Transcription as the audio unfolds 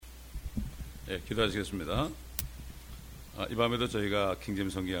기도하시겠습니다. 이 밤에도 저희가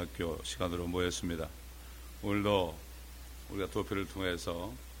킹제임스 성경학교 시간으로 모였습니다. 오늘도 우리가 도표를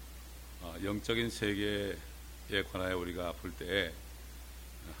통해서 영적인 세계에 관하여 우리가 볼 때에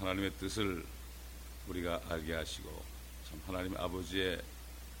하나님의 뜻을 우리가 알게 하시고, 참 하나님 아버지의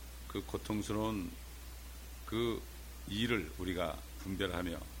그 고통스러운 그 일을 우리가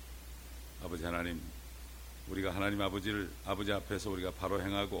분별하며, 아버지 하나님, 우리가 하나님 아버지 앞에서 우리가 바로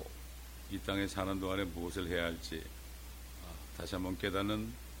행하고 이 땅에 사는 동안에 무엇을 해야 할지 다시 한번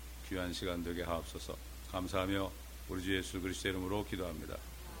깨닫는 귀한 시간 되게 하옵소서. 감사하며 우리 주 예수 그리스도의 이름으로 기도합니다.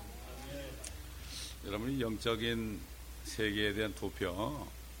 여러분이 영적인 세계에 대한 도표,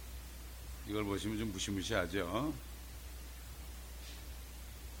 이걸 보시면 좀 무시무시하죠.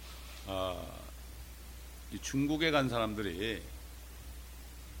 이 중국에 간 사람들이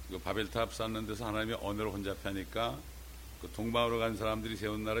그 바벨탑 쌓는 데서 하나님의 언어를 혼잡하니까 그 동방으로 간 사람들이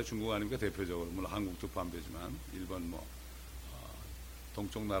세운 나라 중국 아닙니까? 대표적으로. 물론 한국도 반대지만 일본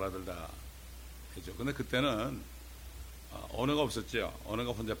동쪽 나라들 다 했죠. 근데 그때는 언어가 없었죠.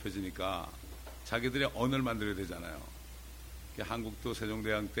 언어가 혼잡해지니까 자기들의 언어를 만들어야 되잖아요. 한국도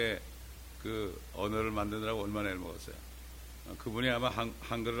세종대왕 때 그 언어를 만드느라고 얼마나 애를 먹었어요. 그분이 아마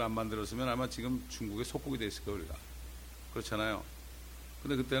한글을 안 만들었으면 아마 지금 중국에 속국이 돼 있을 거예요, 우리가. 그렇잖아요.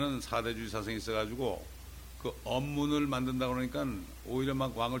 근데 그때는 사대주의 사상이 있어가지고 그 언문을 만든다고 그러니까 오히려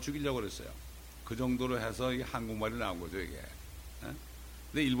막 왕을 죽이려고 그랬어요. 그 정도로 해서 이게 한국말이 나온 거죠, 이게.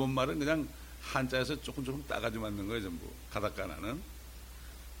 근데 일본말은 그냥 한자에서 조금 따가지고 만든 거예요, 전부. 가다카나는.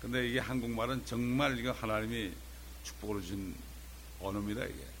 근데 이게 한국말은 정말 이거 하나님이 축복으로 주신 언어입니다,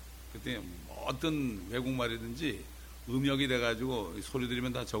 이게. 그때 어떤 외국말이든지 음역이 돼가지고 소리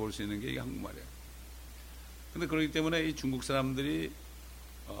들으면 다 적을 수 있는 게 이게 한국말이에요. 근데 그렇기 때문에 이 중국 사람들이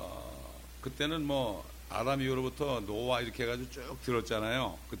그때는 아담 이후로부터 노아 이렇게 해가지고 쭉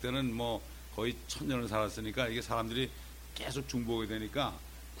들었잖아요. 그때는 거의 1000년을 살았으니까 이게 사람들이 계속 중보하게 되니까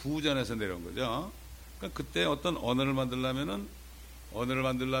구전에서 내려온 거죠. 그러니까 그때 어떤 언어를 만들려면은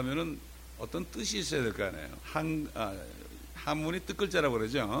어떤 뜻이 있어야 될 거 아니에요. 한문이 뜻글자라고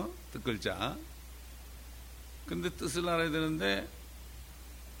그러죠. 뜻글자. 근데 뜻을 알아야 되는데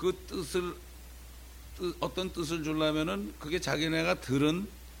그 어떤 뜻을 주려면은 그게 자기네가 들은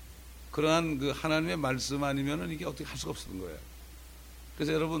그러한 그 하나님의 말씀 아니면은 이게 어떻게 할 수가 없었던 거예요.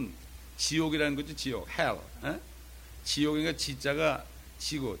 그래서 여러분, 지옥이라는 거지, 지옥, hell. 지옥이니까 지자가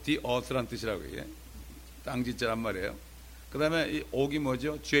지구, the earth란 뜻이라고 이게. 땅 지자란 말이에요. 그 다음에 이 옥이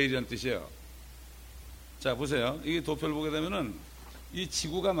뭐죠? 죄이라는 뜻이에요. 자, 보세요. 이게 도표를 보게 되면은 이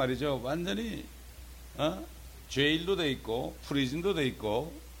지구가 말이죠. 완전히, 죄일도 돼 있고, 프리즌도 돼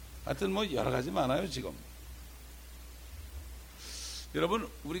있고, 하여튼 여러 가지 많아요, 지금. 여러분,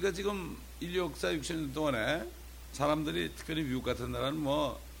 우리가 지금 인류 역사 60년 동안에 사람들이 특별히 미국 같은 나라는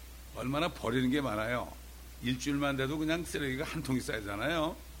얼마나 버리는 게 많아요. 일주일만 돼도 그냥 쓰레기가 한 통이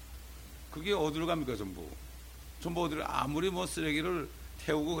쌓이잖아요. 그게 어디로 갑니까, 전부 어디로, 아무리 쓰레기를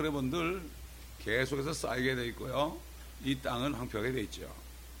태우고 그래 본들 계속해서 쌓이게 돼 있고요. 이 땅은 황폐하게 돼 있죠.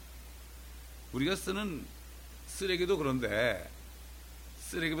 우리가 쓰는 쓰레기도 그런데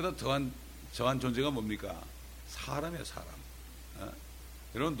쓰레기보다 저한 존재가 뭡니까? 사람이에요, 사람.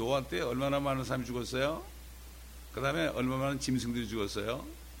 여러분, 노아 때 얼마나 많은 사람이 죽었어요? 그 다음에 얼마나 많은 짐승들이 죽었어요?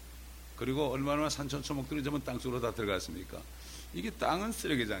 그리고 얼마나 많은 산천초목들이 전부 땅속으로 다 들어갔습니까? 이게 땅은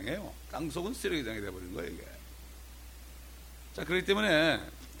쓰레기장이에요. 땅속은 쓰레기장이 돼버린 거예요, 이게. 자, 그렇기 때문에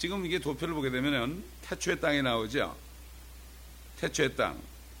지금 이게 도표를 보게 되면은 태초의 땅이 나오죠. 태초의 땅.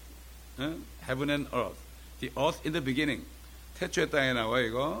 Heaven and earth. The earth in the beginning. 태초의 땅에 나와,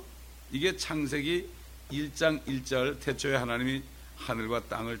 이거. 이게 창세기 1장 1절, 태초에 하나님이 하늘과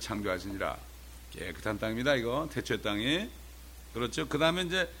땅을 창조하시니라. 깨끗한 땅입니다, 이거. 태초의 땅이. 그렇죠. 그 다음에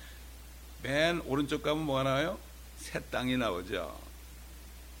이제 맨 오른쪽 가면 뭐가 나와요? 새 땅이 나오죠.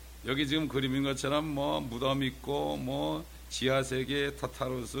 여기 지금 그림인 것처럼 무덤 있고, 지하세계,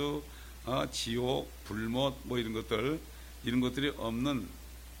 타타루스, 지옥, 불못, 이런 것들이 없는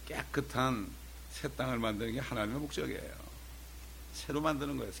깨끗한 새 땅을 만드는 게 하나님의 목적이에요. 새로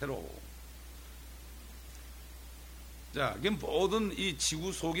만드는 거예요, 새로. 자, 이게 모든 이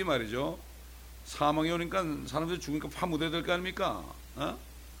지구 속이 말이죠. 사망이 오니까 사람들이 죽으니까 파묻어야 될 거 아닙니까?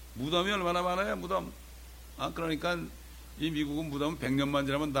 무덤이 얼마나 많아요, 무덤. 그러니까 이 미국은 무덤 100년만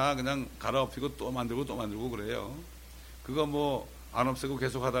지나면 다 그냥 갈아엎히고 또 만들고 그래요. 그거 안 없애고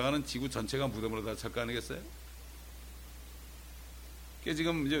계속 하다가는 지구 전체가 무덤으로 다 찰 거 아니겠어요?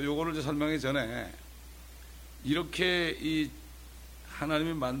 지금 이제 요거를 이제 설명하기 전에 이렇게 이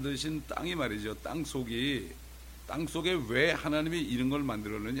하나님이 만드신 땅이 말이죠. 땅 속에 왜 하나님이 이런 걸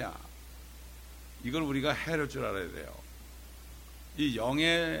만들었느냐? 이걸 우리가 헤아릴 줄 알아야 돼요. 이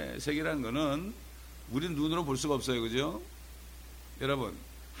영의 세계라는 거는 우리 눈으로 볼 수가 없어요. 그죠? 여러분,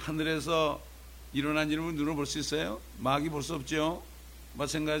 하늘에서 일어난 일을 눈으로 볼 수 있어요? 마귀 볼 수 없죠?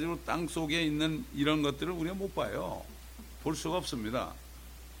 마찬가지로 땅 속에 있는 이런 것들을 우리가 못 봐요. 볼 수가 없습니다.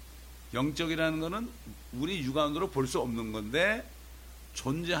 영적이라는 거는 우리 육안으로 볼 수 없는 건데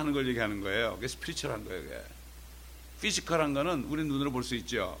존재하는 걸 얘기하는 거예요. 그게 스피리추얼한 거예요. 그게. 피지컬한 거는 우리 눈으로 볼 수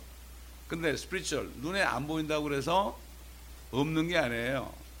있죠. 근데 스피리추얼, 눈에 안 보인다고 그래서 없는 게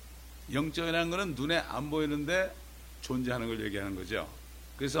아니에요. 영적이라는 거는 눈에 안 보이는데 존재하는 걸 얘기하는 거죠.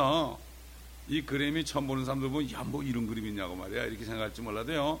 그래서 이 그림이 처음 보는 사람들 보면 야, 뭐 이런 그림이 있냐고 말이야 이렇게 생각할지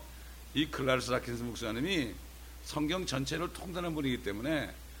몰라도요, 이 클라르스 라킨스 목사님이 성경 전체를 통달한 분이기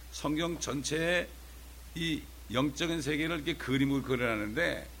때문에 성경 전체의 이 영적인 세계를 이렇게 그림으로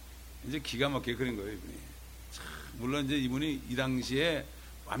그려놨는데 이제 기가 막히게 그린 거예요. 이분이. 참, 물론 이제 이분이 이 당시에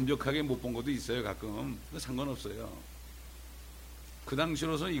완벽하게 못 본 것도 있어요. 가끔. 근데 상관없어요. 그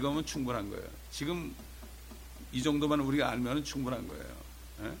당시로서 이거면 충분한 거예요. 지금 이 정도만 우리가 알면 충분한 거예요.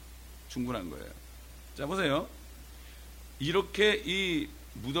 예? 충분한 거예요. 자, 보세요. 이렇게 이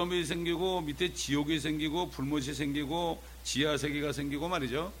무덤이 생기고 밑에 지옥이 생기고 불못이 생기고 지하세계가 생기고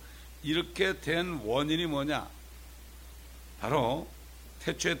말이죠. 이렇게 된 원인이 뭐냐? 바로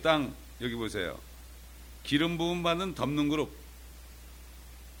태초의 땅, 여기 보세요. 기름 부음 받는 덮는 그룹.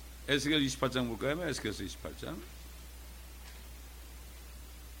 에스겔 28장 볼까요? 에스겔서 28장.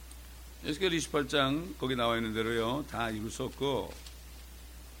 에스겔 28장 거기 나와 있는 대로요. 다 이룰 수 없고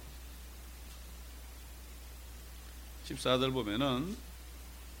 14절 보면은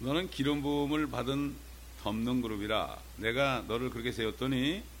너는 기름 부음을 받은 덮는 그룹이라 내가 너를 그렇게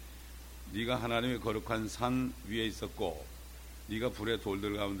세웠더니 네가 하나님의 거룩한 산 위에 있었고 네가 불의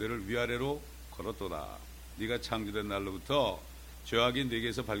돌들 가운데를 위아래로 걸었도다. 네가 창조된 날로부터 죄악이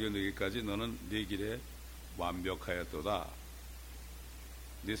네게서 발견되기까지 너는 네 길에 완벽하였도다.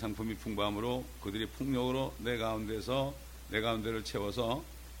 네 상품이 풍부함으로 그들이 폭력으로 내 가운데를 채워서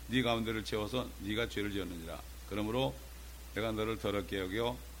네 가운데를 채워서 네가 죄를 지었느니라. 그러므로 내가 너를 더럽게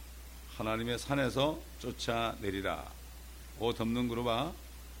여겨 하나님의 산에서 쫓아내리라. 오 덮는 그룹아,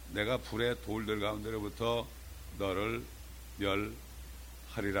 내가 불의 돌들 가운데로부터 너를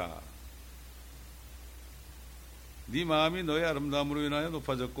멸하리라. 네 마음이 너의 아름다움으로 인하여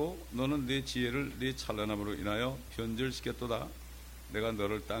높아졌고 너는 네 지혜를 네 찬란함으로 인하여 변질시켰도다. 내가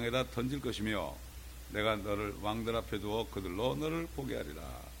너를 땅에다 던질 것이며 내가 너를 왕들 앞에 두어 그들로 너를 보게 하리라.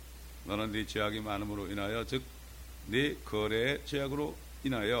 너는 네 죄악이 많음으로 인하여 즉 네 거래의 죄악으로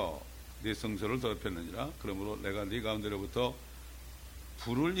인하여 네 성소를 더럽혔느니라. 그러므로 내가 네 가운데로부터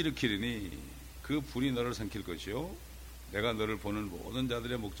불을 일으키리니 그 불이 너를 삼킬 것이요 내가 너를 보는 모든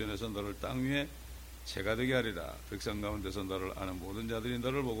자들의 목전에서 너를 땅 위에 재가 되게 하리라. 백성 가운데서 너를 아는 모든 자들이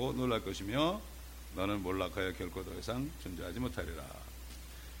너를 보고 놀랄 것이며 너는 몰락하여 결코 더 이상 존재하지 못하리라.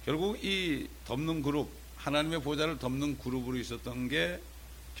 결국 이 덮는 그룹, 하나님의 보좌를 덮는 그룹으로 있었던 게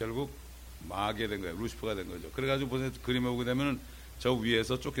결국 마게 된 거예요. 루시퍼가 된 거죠. 그래가지고 보세요. 그림에 보게 되면 저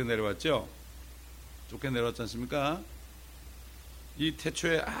위에서 쫓겨내려왔죠. 쫓겨내려왔지 않습니까? 이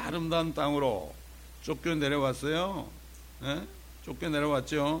태초의 아름다운 땅으로 쫓겨내려왔어요. 네?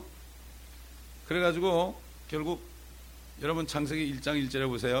 쫓겨내려왔죠. 그래가지고 결국 여러분 창세기 1장 1절에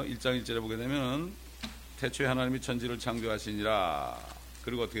보세요. 1장 1절에 보게 되면 태초에 하나님이 천지를 창조하시니라.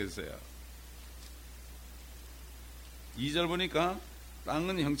 그리고 어떻게 됐어요? 2절 보니까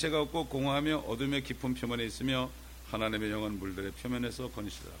땅은 형체가 없고 공허하며 어둠의 깊은 표면에 있으며 하나님의 영은 물들의 표면에서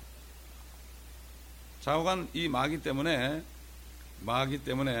거니시더라. 좌우간 이 마귀 때문에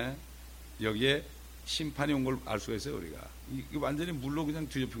여기에 심판이 온 걸 알 수가 있어요. 우리가 이게 완전히 물로 그냥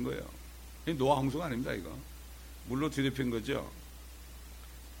뒤덮인 거예요. 노아 홍수가 아닙니다. 이거 물로 뒤덮인 거죠.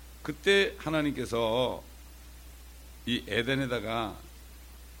 그때 하나님께서 이 에덴에다가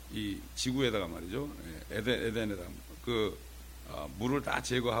이 지구에다가 말이죠. 에덴에다가 물을 다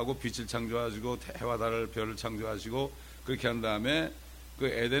제거하고 빛을 창조하시고 해와 달을 별을 창조하시고 그렇게 한 다음에 그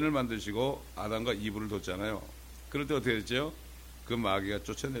에덴을 만드시고 아담과 이브를 뒀잖아요. 그럴 때 어떻게 됐죠? 그 마귀가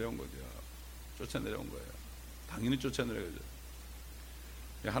쫓아내려온 거죠. 쫓아내려온 거예요. 당연히 쫓아내려오죠.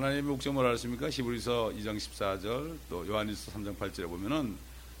 하나님의 목적이 뭐라 했습니까? 히브리서 2장 14절 또 요한일서 3장 8절에 보면은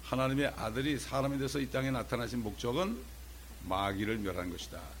하나님의 아들이 사람이 돼서 이 땅에 나타나신 목적은 마귀를 멸하는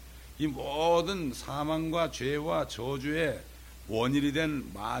것이다. 이 모든 사망과 죄와 저주의 원인이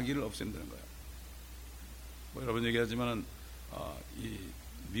된 마귀를 없앤다는 거예요. 뭐 여러분 얘기하지만은 이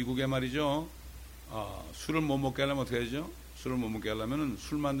미국에 말이죠. 술을 못 먹게 하려면 어떻게 하죠? 술을 못 먹게 하려면은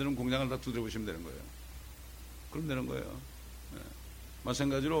술 만드는 공장을 다 두드려 보시면 되는 거예요. 그럼 되는 거예요. 네.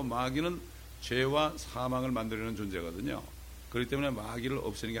 마찬가지로 마귀는 죄와 사망을 만들어내는 존재거든요. 그렇기 때문에 마귀를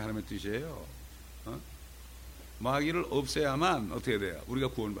없애는 게 하나님의 뜻이에요. 마귀를 없애야만 어떻게 돼요? 우리가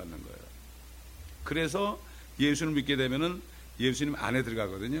구원받는 거예요. 그래서 예수를 믿게 되면은 예수님 안에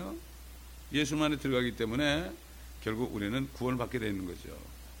들어가거든요. 예수님 안에 들어가기 때문에 결국 우리는 구원을 받게 되는 거죠.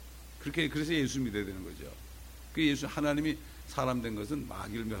 그래서 예수 믿어야 되는 거죠. 그 예수 하나님이 사람 된 것은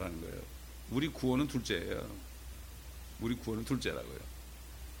마귀를 멸하는 거예요. 우리 구원은 둘째예요. 우리 구원은 둘째라고요.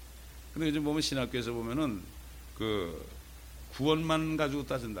 근데 요즘 보면 신학교에서 보면은 그 구원만 가지고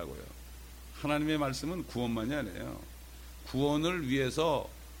따진다고요. 하나님의 말씀은 구원만이 아니에요. 구원을 위해서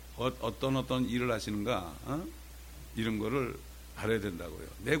어떤 일을 하시는가, 이런 거를 알아야 된다고요.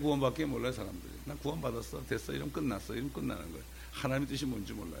 내 구원밖에 몰라요, 사람들이. 나 구원받았어, 됐어, 이러면 끝났어, 이러면 끝나는 거예요. 하나님의 뜻이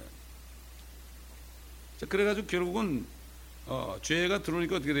뭔지 몰라요. 자, 그래가지고 결국은 죄가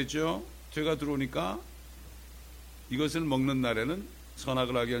들어오니까 어떻게 됐죠? 죄가 들어오니까 이것을 먹는 날에는,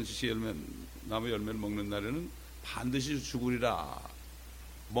 선악을 알게 하는 지식의 나무 열매를 먹는 날에는 반드시 죽으리라.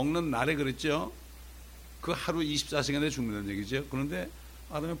 먹는 날에 그랬죠. 그 하루 24시간에 죽는다는 얘기죠. 그런데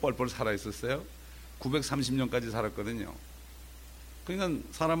아담이 뻘뻘 살아있었어요. 930년까지 살았거든요. 그러니까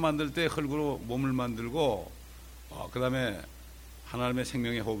사람 만들 때 흙으로 몸을 만들고 그 다음에 하나님의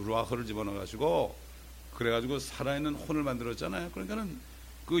생명의 호흡으로 흙을 집어넣어가지고 그래가지고 살아있는 혼을 만들었잖아요. 그러니까는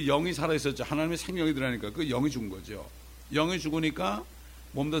그 영이 살아있었죠. 하나님의 생명이 들어가니까 그 영이 죽은 거죠. 영이 죽으니까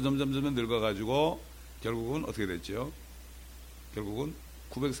몸도 점점 늙어가지고 결국은 어떻게 됐죠? 결국은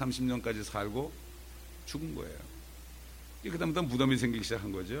 930년까지 살고 죽은 거예요. 그 다음부터 무덤이 생기기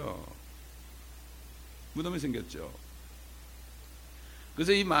시작한 거죠. 무덤이 생겼죠.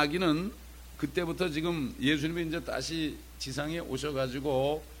 그래서 이 마귀는 그때부터 지금 예수님이 이제 다시 지상에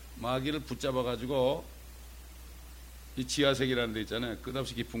오셔가지고 마귀를 붙잡아가지고 이 지하세계라는 데 있잖아요.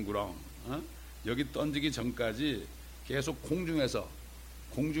 끝없이 깊은 구렁, 여기 던지기 전까지 계속 공중에서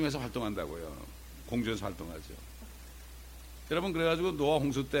활동한다고요. 공중에서 활동하죠. 여러분, 그래가지고 노아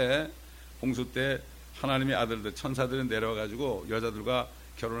홍수 때 하나님의 아들들 천사들이 내려와가지고 여자들과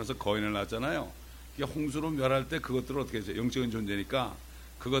결혼해서 거인을 낳았잖아요. 홍수로 멸할 때 그것들을 어떻게 했어요? 영적인 존재니까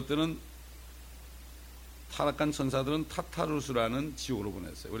그것들은 타락한 천사들은 타타루스라는 지옥으로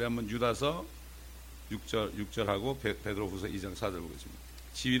보냈어요. 우리 한번 유다서 6절하고 베드로후서 2장 4절 보겠습니다.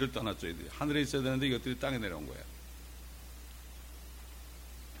 지위를 떠났죠. 이들이 하늘에 있어야 되는데 이것들이 땅에 내려온 거예요.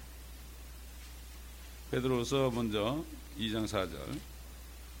 베드로후서 먼저 2장 4절.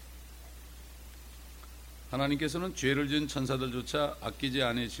 하나님께서는 죄를 지은 천사들조차 아끼지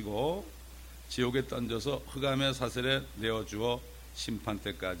않으시고 지옥에 던져서 흑암의 사슬에 내어주어 심판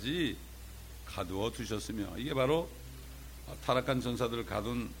때까지 가두어 두셨으며, 이게 바로 타락한 천사들을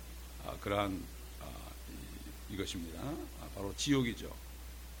가둔 그러한 이것입니다. 바로 지옥이죠.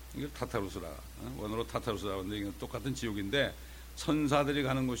 이게 타타루스라, 원어로 타타루스라 하는데 이건 똑같은 지옥인데 천사들이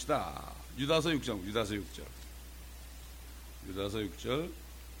가는 곳이다. 유다서 6절. 유다서 6절.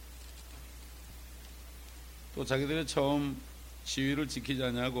 또 자기들의 처음 지위를 지키지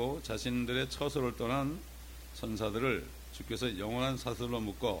않냐고 자신들의 처소를 떠난 천사들을 주께서 영원한 사슬로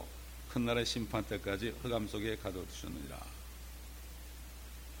묶어 큰 날의 심판 때까지 흑암 속에 가둬 두셨느니라.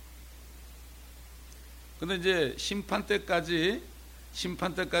 근데 이제 심판 때까지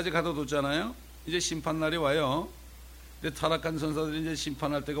가둬뒀잖아요. 이제 심판 날이 와요. 근데 타락한 천사들이 이제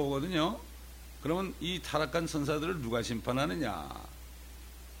심판할 때가 오거든요. 그러면 이 타락한 천사들을 누가 심판하느냐?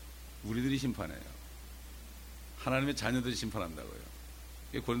 우리들이 심판해요. 하나님의 자녀들이 심판한다고요.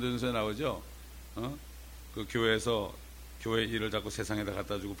 고린도전서에 나오죠. 그 교회에서 교회 일을 자꾸 세상에다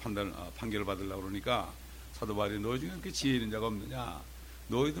갖다 주고 판결을 받으려고 그러니까 사도 바울이 너희 중에 그렇게 지혜 있는 자가 없느냐?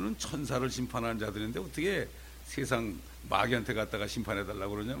 너희들은 천사를 심판하는 자들인데 어떻게 세상 마귀한테 갖다가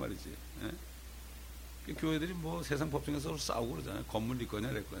심판해달라고 그러냐 말이지. 예? 교회들이 뭐 세상 법정에서 싸우고 그러잖아요. 건물 네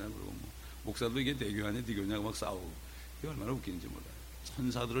거냐 내 거냐 그러고 뭐 목사도 이게 내 교회냐 네 교회냐 막 싸우고. 이게 얼마나 웃긴지 몰라요.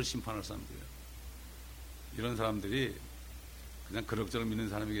 천사들을 심판할 사람들이에요. 이런 사람들이 그냥 그럭저럭 믿는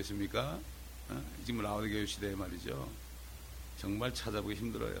사람이겠습니까? 지금 라오디게아 시대에 말이죠. 정말 찾아보기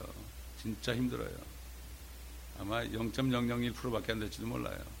힘들어요. 진짜 힘들어요. 아마 0.001%밖에 안 될지도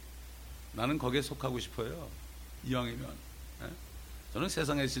몰라요. 나는 거기에 속하고 싶어요. 이왕이면. 저는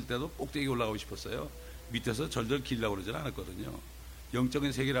세상에 있을 때도 꼭대기 올라가고 싶었어요. 밑에서 절절 길려고 그러지 않았거든요.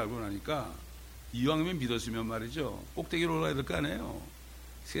 영적인 세계를 알고 나니까 이왕이면 믿었으면 말이죠. 꼭대기로 올라가야 될 거 아니에요.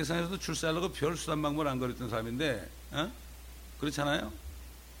 세상에서도 출세하려고 별 수단 방법을 안 거렸던 사람인데, 그렇잖아요?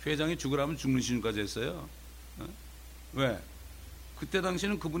 회장이 죽으라면 죽는 시즌까지 했어요. 왜? 그때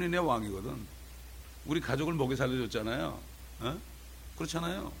당시는 그분이 내 왕이거든. 우리 가족을 먹여 살려줬잖아요.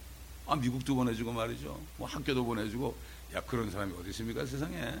 그렇잖아요? 미국도 보내주고 말이죠. 뭐 학교도 보내주고. 야, 그런 사람이 어디 있습니까,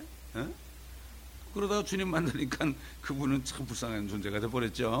 세상에? 그러다가 주님 만나니까 그분은 참 불쌍한 존재가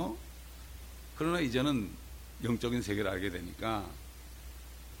돼버렸죠. 그러나 이제는 영적인 세계를 알게 되니까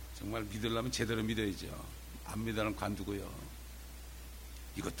정말 믿으려면 제대로 믿어야죠. 압니다는 관두고요.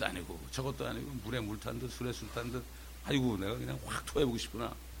 이것도 아니고 저것도 아니고 물에 물 탄 듯 술에 술 탄 듯 아이고 내가 그냥 확 토해보고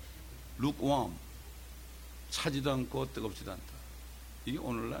싶구나. lukewarm 차지도 않고 뜨겁지도 않다. 이게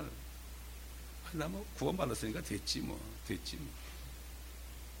오늘날 나 뭐 구원받았으니까 됐지 뭐.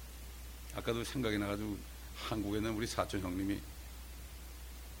 아까도 생각이 나가지고 한국에 있는 우리 사촌 형님이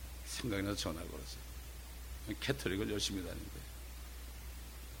생각이 나서 전화 걸었어요. 캐톨릭을 열심히 다니는데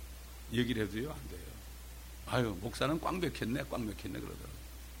얘기를 해도요 안 돼요. 아유 목사는 꽉 맥혔네 그러더라고요.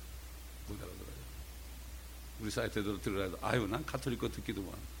 못 알아들어요. 우리 사이트에도 들으라도 아유 난 가톨릭 거 듣기도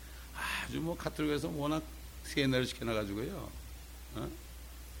뭐 아주 뭐 가톨릭에서 워낙 세뇌를 시켜놔가지고요.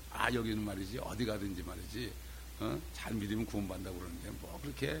 여기는 말이지 어디 가든지 말이지 잘 믿으면 구원받는다고 그러는데 뭐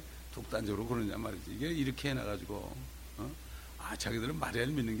그렇게 독단적으로 그러냐 말이지. 이게 이렇게 해놔가지고 자기들은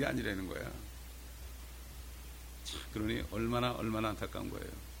마리아를 믿는 게 아니라는 거야. 참, 그러니 얼마나 안타까운 거예요.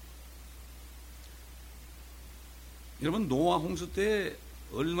 여러분 노아 홍수 때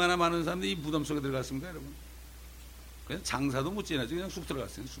얼마나 많은 사람들이 이 무덤 속에 들어갔습니까 여러분? 그냥 장사도 못 지내지 그냥 쑥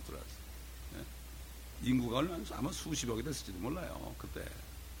들어갔어요. 인구가 얼마나 아마 수십억이 됐을지도 몰라요 그때.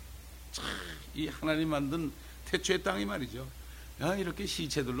 참, 이 하나님 만든 태초의 땅이 말이죠. 이렇게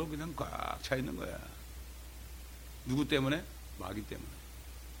시체들로 그냥 꽉 차 있는 거야. 누구 때문에? 마귀 때문에.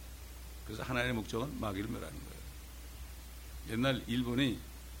 그래서 하나님의 목적은 마귀를 멸하는 거예요. 옛날 일본이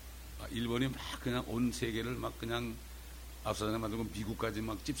막 그냥 온 세계를 막 그냥 앞서서 만들고 미국까지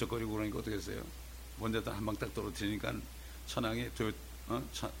막 찝쩍거리고 그러니까 어떻게 했어요? 원자탄 한 방 딱 떨어뜨리니까 천황이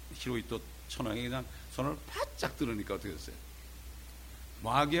히로히토 천황이 그냥 손을 바짝 들으니까 어떻게 했어요?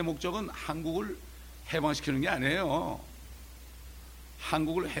 마귀의 목적은 한국을 해방시키는 게 아니에요.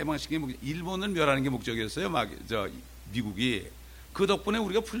 한국을 해방시키는 게 일본을 멸하는 게 목적이었어요. 미국이. 그 덕분에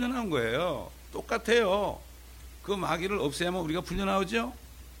우리가 풀려나온 거예요. 똑같아요. 그 마귀를 없애야만 우리가 풀려나오죠.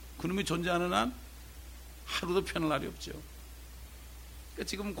 그놈이 존재하는 한 하루도 편할 날이 없죠. 그러니까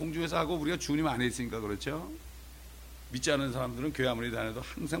지금 공중에서 하고 우리가 주님 안에 있으니까 그렇죠. 믿지 않는 사람들은 교회 아무리 다녀도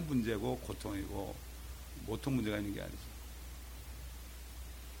항상 문제고 고통이고 보통 문제가 있는 게 아니죠.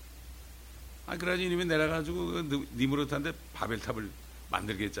 그래가지고 이님이 내려가지고 니무롯한테 바벨탑을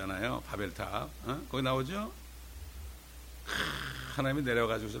만들겠잖아요. 바벨탑. 거기 나오죠? 하나님이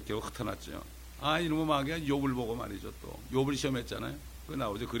내려가지고서 겨우 흩어놨죠. 이놈의 마귀가 욥을 보고 말이죠. 또 욥을 시험했잖아요. 그거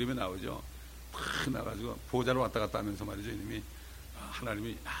나오죠. 그림에 나오죠. 탁 나가지고 보좌로 왔다 갔다 하면서 말이죠. 이님이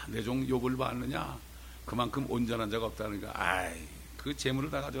하나님이 내 종 욥을 봤느냐? 그만큼 온전한 자가 없다니까. 그 재물을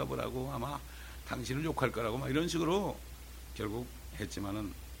다 가져가 보라고 아마 당신을 욕할 거라고 막 이런 식으로 결국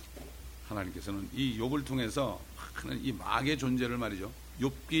했지만은 하나님께서는 이 욥을 통해서 이 마귀의 존재를 말이죠.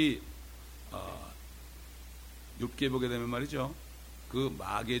 욥기에 보게 되면 말이죠. 그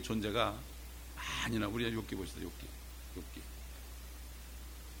마귀의 존재가 아니나 우리가 욥기 보시다. 욥기.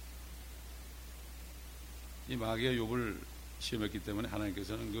 이 마귀가 욥을 시험했기 때문에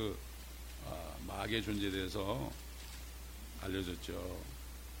하나님께서는 그 마귀의 존재에 대해서 알려줬죠.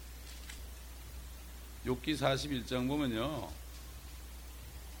 욥기 41장 보면요.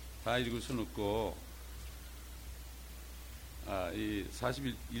 다 읽을 수는 없고 이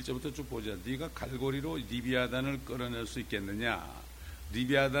 41절부터 쭉 보자. 네가 갈고리로 리비아단을 끌어낼 수 있겠느냐.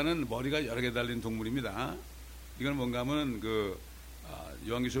 리비아단은 머리가 여러 개 달린 동물입니다. 이건 뭔가 하면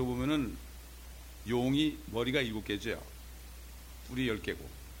요한계시록 보면은 용이 머리가 7개죠. 뿔이 10개고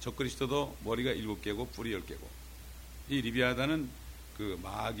적그리스도도 머리가 7개고 뿔이 10개고 이 리비아단은 그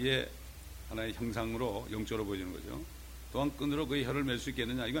마귀의 하나의 형상으로 영적으로 보여지는 거죠. 또한 끈으로 그의 혀를 맬 수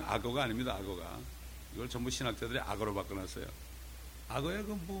있겠느냐. 이건 악어가 아닙니다. 악어가. 이걸 전부 신학자들이 악어로 바꿔놨어요. 악어야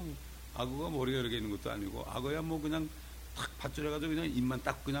악어가 머리가 여러 개 있는 것도 아니고 악어야 그냥 탁 밧줄해가지고 그냥 입만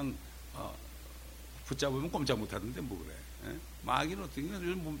딱 그냥 붙잡으면 꼼짝 못하던데 그래. 마귀는 어떻게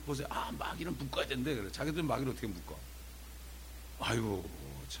요즘 보세요. 마귀는 묶어야 된대 그래. 자기들 마귀를 어떻게 묶어? 아이고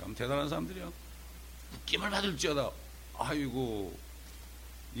참 대단한 사람들이요. 묶임을 받을지어다. 아이고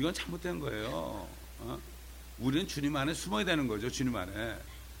이건 잘못된 거예요. 우리는 주님 안에 숨어야 되는 거죠. 주님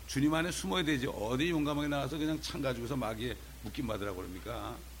안에 숨어야 되지. 어디 용감하게 나가서 그냥 창 가지고서 마귀에 묶임 받으라고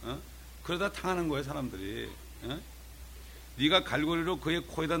그럽니까? 그러다 당하는 거예요, 사람들이. 네가 갈고리로 그의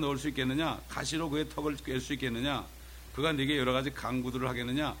코에다 넣을 수 있겠느냐? 가시로 그의 턱을 꿰 수 있겠느냐? 그가 네게 여러 가지 강구들을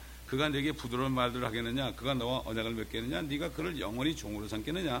하겠느냐? 그가 네게 부드러운 말들을 하겠느냐? 그가 너와 언약을 맺겠느냐? 네가 그를 영원히 종으로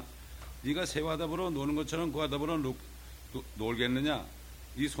삼겠느냐? 네가 새와 더불어 노는 것처럼 그와 더불어 놀겠느냐?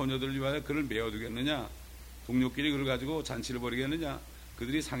 이 소녀들을 위하여 그를 메어두겠느냐? 동료끼리 그를 가지고 잔치를 벌이겠느냐?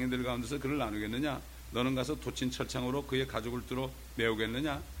 그들이 상인들 가운데서 그를 나누겠느냐? 너는 가서 도친 철창으로 그의 가죽을 뚫어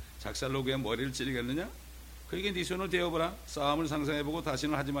메우겠느냐? 작살로 그의 머리를 찌르겠느냐? 그에게 네 손을 대어보라. 싸움을 상상해보고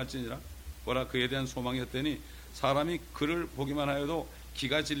다시는 하지 말지니라. 보라, 그에 대한 소망이 었더니 사람이 그를 보기만 하여도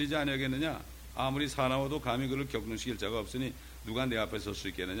기가 질리지 아니하겠느냐? 아무리 사나워도 감히 그를 격동시킬 자가 없으니 누가 내 앞에 설 수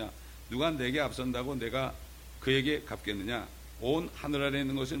있겠느냐. 누가 내게 앞선다고 내가 그에게 갚겠느냐. 온 하늘 아래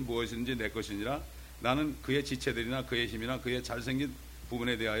있는 것은 무엇이든지 내 것이니라. 나는 그의 지체들이나 그의 힘이나 그의 잘생긴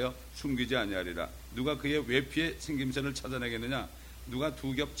부분에 대하여 숨기지 아니하리라. 누가 그의 외피의 생김새를 찾아내겠느냐. 누가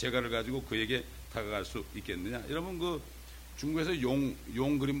두 겹 재갈을 가지고 그에게 다가갈 수 있겠느냐. 여러분 그 중국에서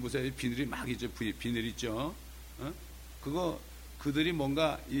용 그림 보세요. 비늘이 막 있죠. 비늘 있죠. 그거 그들이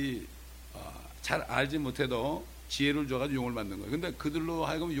뭔가 잘 알지 못해도 지혜를 줘가지고 용을 만든 거예요. 근데 그들로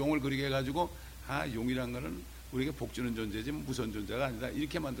하여금 용을 그리게 해가지고 용이란 거는 우리에게 복주는 존재지 무서운 존재가 아니다.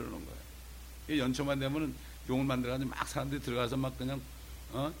 이렇게 만들어 놓은 거예요. 연초만 되면은 용을 만들어가지고 막 사람들이 들어가서 막 그냥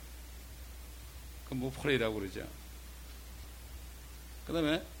그 뭐 포레이라고 그러죠. 그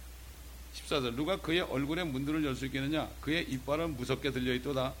다음에 14절 누가 그의 얼굴에 문들을 열 수 있겠느냐. 그의 이빨은 무섭게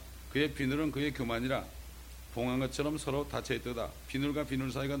들려있도다. 그의 비늘은 그의 교만이라. 봉한 것처럼 서로 닫혀있도다. 비늘과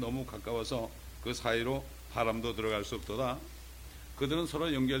비늘 사이가 너무 가까워서 그 사이로 바람도 들어갈 수 없도다. 그들은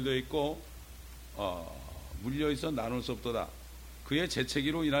서로 연결되어 있고 물려있어 나눌 수 없도다. 그의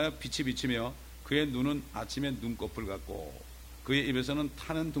재채기로 인하여 빛이 비치며 그의 눈은 아침에 눈꺼풀 같고 그의 입에서는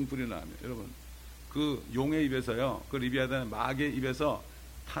타는 등불이 나며. 여러분 그 용의 입에서요, 그 리비아단의 마귀의 입에서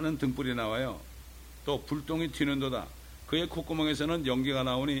타는 등불이 나와요. 또 불똥이 튀는도다. 그의 콧구멍에서는 연기가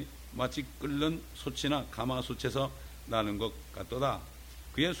나오니 마치 끓는 솥이나 가마솥에서 나는 것 같도다.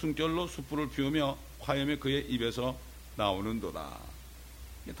 그의 숨결로 숯불을 피우며 화염이 그의 입에서 나오는도다.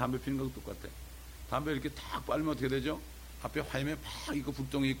 이게 담배 피는 것도 똑같아. 담배 이렇게 탁 빨면 어떻게 되죠? 앞에 화염에 막 있고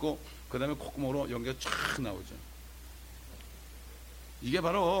불똥이 있고 그 다음에 콧구멍으로 연기가 쫙 나오죠. 이게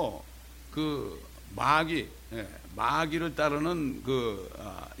바로 그 마귀를 따르는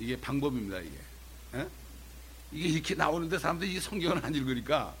이게 방법입니다. 이게 이렇게 나오는데 사람들이 이 성경을 안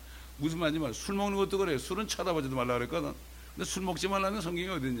읽으니까 무슨 말인지 말이야. 술 먹는 것도 그래요. 술은 쳐다보지도 말라 그랬거든. 근데 술 먹지 말라는 성경이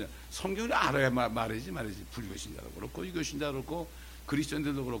어디 있냐. 성경을 알아야 말이지. 불교신자도 그렇고 유교신자도 그렇고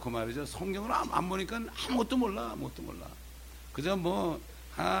그리스도인들도 그렇고 말이죠. 성경을 안 보니까 아무것도 몰라. 그저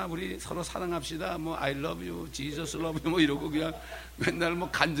우리 서로 사랑합시다. I love you, Jesus love you 이러고 그냥 맨날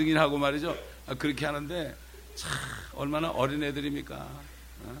간증이나 하고 말이죠. 그렇게 하는데 참 얼마나 어린애들입니까?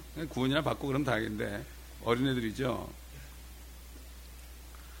 구원이나 받고 그러면 다행인데 어린애들이죠.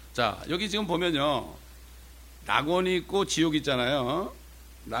 자, 여기 지금 보면요. 낙원이 있고 지옥이 있잖아요.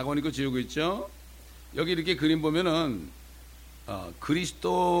 낙원이 있고 지옥이 있죠. 여기 이렇게 그림 보면은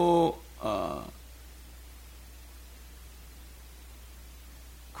그리스도와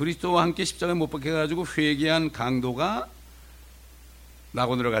함께 십자가에 못 박혀가지고 회개한 강도가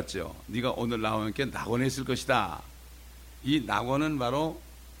낙원으로 갔죠. 네가 오늘 나와 함께 낙원에 있을 것이다. 이 낙원은 바로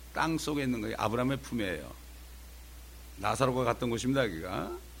땅 속에 있는 거예요. 아브라함의 품이에요. 나사로가 갔던 곳입니다.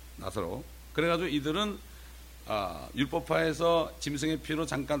 여기가 나사로. 그래가지고 이들은 율법화에서 짐승의 피로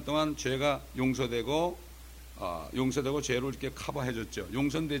잠깐 동안 죄가 용서되고 죄를 이렇게 커버해줬죠.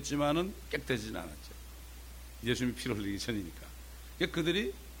 용서됐지만은 깨끗해지진 않았죠. 예수님이 피를 흘리기 전이니까.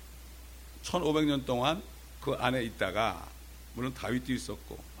 그들이 1500년 동안 그 안에 있다가 물론 다윗도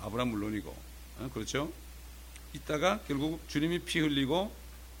있었고 아브라함 물론이고 그렇죠. 있다가 결국 주님이 피 흘리고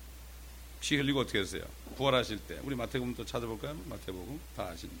어떻게 했어요? 부활하실 때 우리 마태복음 또 찾아볼까요? 마태복음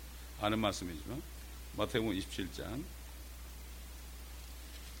다 아는 말씀이지만 마태복음 27장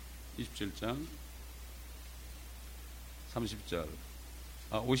 30절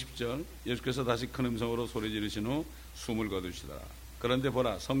 50절 예수께서 다시 큰 음성으로 소리 지르신 후 숨을 거두시더라. 그런데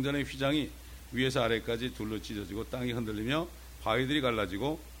보라 성전의 휘장이 위에서 아래까지 둘러 찢어지고 땅이 흔들리며 바위들이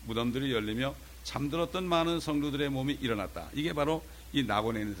갈라지고 무덤들이 열리며 잠들었던 많은 성도들의 몸이 일어났다. 이게 바로 이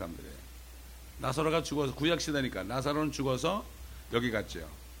낙원에 있는 사람들이에요. 나사로가 죽어서 구약시대니까 나사로는 죽어서 여기 갔죠.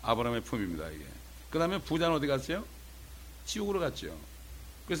 아브라함의 품입니다. 이게. 그 다음에 부자는 어디 갔어요? 지옥으로 갔죠.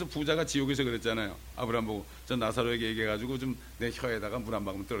 그래서 부자가 지옥에서 그랬잖아요. 아브라함 보고 저 나사로에게 얘기해가지고 좀 내 혀에다가 물 한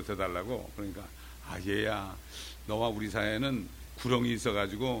방울 떨어져 달라고. 그러니까 얘야 너와 우리 사이에는 구렁이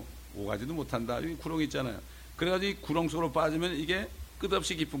있어가지고 오가지도 못한다. 여기 구렁이 있잖아요. 그래가지고 이 구렁 속으로 빠지면 이게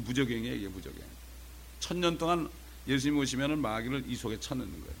끝없이 깊은 부적행이에요. 이게 부적행. 1000년 동안 예수님 오시면은 마귀를 이 속에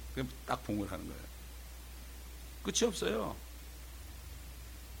쳐넣는 거예요. 그냥 딱 봉을 하는 거예요. 끝이 없어요.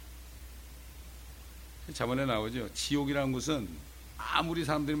 저번에 나오죠. 지옥이라는 곳은 아무리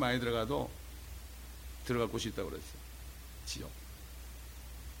사람들이 많이 들어가도 들어갈 곳이 있다고 그랬어요. 지옥.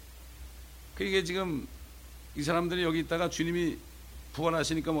 그게 지금 이 사람들이 여기 있다가 주님이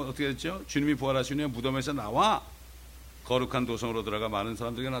부활하시니까 어떻게 됐죠? 주님이 부활하시니 무덤에서 나와 거룩한 도성으로 들어가 많은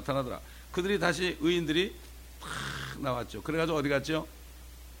사람들이 나타나더라. 그들이 다시 의인들이 탁 나왔죠. 그래가지고 어디 갔죠?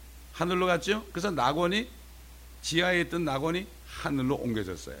 하늘로 갔죠. 그래서 낙원이 지하에 있던 낙원이 하늘로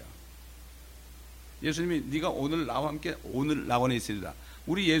옮겨졌어요. 예수님이 네가 오늘 나와 함께 오늘 낙원에 있으리라.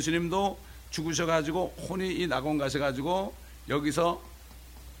 우리 예수님도 죽으셔가지고 혼이 이 낙원 가셔가지고 여기서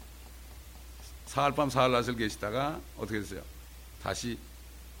사흘밤 사흘낮을 계시다가 어떻게 됐어요? 다시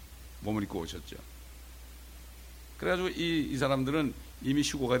몸을 입고 오셨죠. 그래가지고 이 사람들은 이미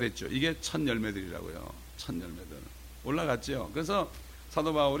휴고가 됐죠. 이게 첫 열매들이라고요. 첫 열매들 올라갔죠. 그래서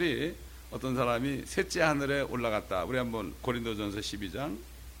사도 바울이 어떤 사람이 셋째 하늘에 올라갔다. 우리 한번 고린도전서 12장,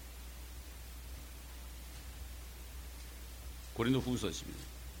 고린도후서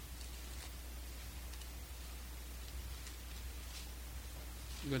 12장.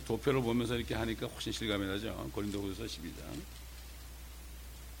 이거 도표를 보면서 이렇게 하니까 훨씬 실감이 나죠. 고린도후서 12장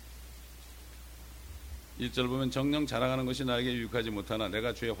 1절 보면 정녕 자랑하는 것이 나에게 유익하지 못하나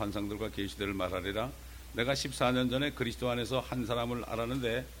내가 주의 환상들과 계시들을 말하리라. 내가 14년 전에 그리스도 안에서 한 사람을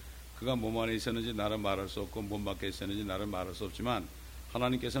알았는데 그가 몸 안에 있었는지 나는 말할 수 없고 몸 밖에 있었는지 나는 말할 수 없지만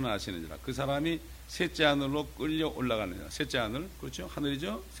하나님께서는 아시는지라. 그 사람이 셋째 하늘로 끌려 올라가느니라. 셋째 하늘, 그렇죠?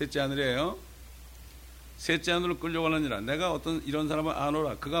 하늘이죠? 셋째 하늘이에요. 셋째 하늘로 끌려가느니라. 내가 어떤 이런 사람을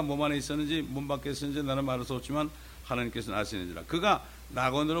아노라. 그가 몸 안에 있었는지 몸 밖에 있었는지 나는 말할 수 없지만 하나님께서는 아시는지라. 그가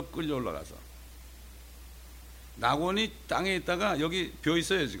낙원으로 끌려 올라가서, 낙원이 땅에 있다가 여기 벼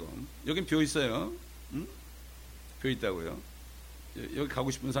있어요. 지금 여긴 벼 있어요. 응? 벼 있다고요. 여기 가고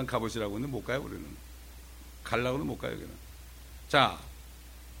싶은 사람 가보시라고 했는데 못 가요. 우리는 가려고는 못 가요. 여기는. 자,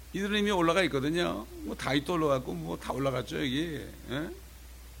 이들은 이미 올라가 있거든요. 뭐 다윗도 올라갔고 뭐 다 올라갔죠. 여기. 예?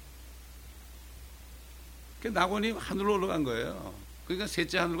 그 낙원이 하늘로 올라간 거예요. 그러니까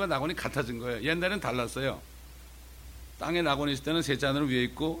셋째 하늘과 낙원이 같아진 거예요. 옛날에는 달랐어요. 땅에 낙원이 있을 때는 셋째 하늘은 위에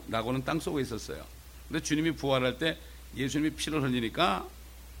있고 낙원은 땅 속에 있었어요. 근데 주님이 부활할 때 예수님이 피를 흘리니까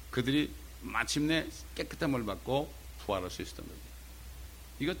그들이 마침내 깨끗한 물 받고 부활할 수 있었던 거죠.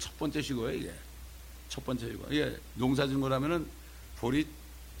 이거 첫 번째 시고예요. 이게 첫 번째 시고. 이게 농사 짓는 거라면은 볼이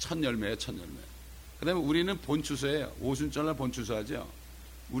첫 열매예요. 첫 열매. 그다음에 우리는 본추수예요. 오순절날 본추수하죠.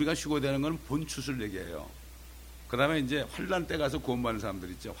 우리가 휴고되는 건 본추수를 얘기해요. 그다음에 이제 환란 때 가서 구원받는 사람들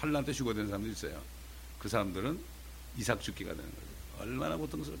있죠. 환란 때 휴고되는 사람들 있어요. 그 사람들은 이삭 죽기가 되는 거예요. 얼마나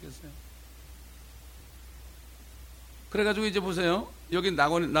고통스럽겠어요. 그래가지고 이제 보세요. 여기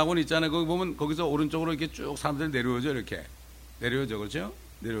낙원 있잖아요. 거기 보면 거기서 오른쪽으로 이렇게 쭉 사람들이 내려오죠. 이렇게 내려오죠, 그렇죠?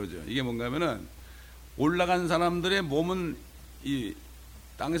 내려오죠. 이게 뭔가 하면은 올라간 사람들의 몸은 이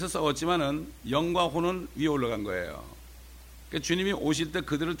땅에서 썩었지만은 영과 혼은 위에 올라간 거예요. 그러니까 주님이 오실 때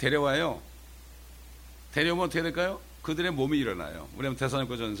그들을 데려와요. 데려오면 어떻게 될까요? 그들의 몸이 일어나요. 우리 한번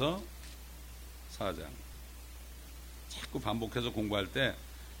데살로니가전서 4장. 자꾸 반복해서 공부할 때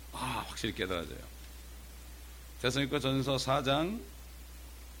확실히 깨달아져요. 데살로니가전서 4장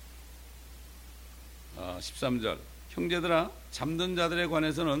 13절. 형제들아, 잠든 자들에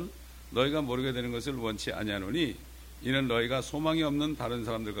관해서는 너희가 모르게 되는 것을 원치 아니하노니 이는 너희가 소망이 없는 다른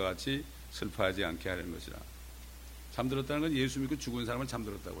사람들과 같이 슬퍼하지 않게 하려는 것이라. 잠들었다는 건 예수 믿고 죽은 사람을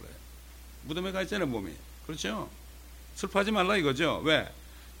잠들었다고 그래요. 무덤에 가 있잖아요, 몸이. 그렇죠? 슬퍼하지 말라 이거죠. 왜?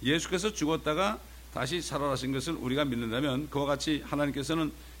 예수께서 죽었다가 다시 살아나신 것을 우리가 믿는다면 그와 같이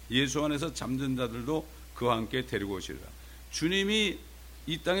하나님께서는 예수 안에서 잠든 자들도 그와 함께 데리고 오시리라. 주님이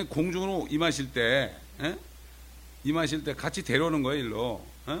이 땅에 공중으로 임하실 때 같이 데려오는 거예요. 일로.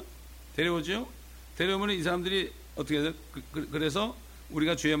 데려오죠? 데려오면 이 사람들이 어떻게 해서 그래서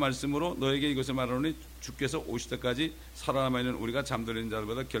우리가 주의 말씀으로 너에게 이것을 말하노니 주께서 오실 때까지 살아남아 있는 우리가 잠들은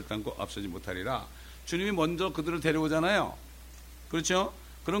자들보다 결단코 앞서지 못하리라. 주님이 먼저 그들을 데려오잖아요. 그렇죠?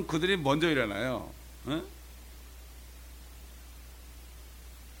 그럼 그들이 먼저 일어나요.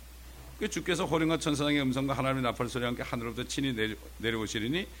 주께서 호령과 천사장의 음성과 하나님의 나팔 소리와 함께 하늘로부터 친히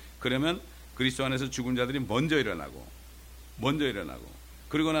내려오시리니 그러면 그리스도 안에서 죽은 자들이 먼저 일어나고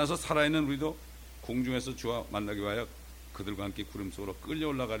그리고 나서 살아있는 우리도 공중에서 주와 만나기 위하여 그들과 함께 구름 속으로 끌려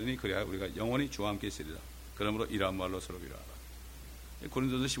올라가리니 그래야 우리가 영원히 주와 함께 있으리라. 그러므로 이러한 말로 서로 위로하라.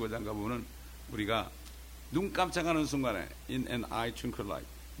 고린도서 15장 가보면 우리가 눈 깜짝하는 순간에 in an eye twinkle light,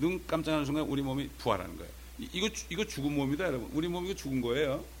 눈 깜짝하는 순간에 우리 몸이 부활하는 거예요. 이거 죽은 몸이다 여러분. 우리 몸이 이거 죽은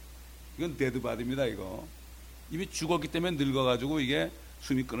거예요. 이건 데드바디입니다. 이거 이미 죽었기 때문에 늙어가지고 이게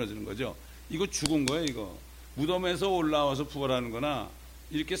숨이 끊어지는 거죠. 이거 죽은 거예요. 이거 무덤에서 올라와서 부활하는 거나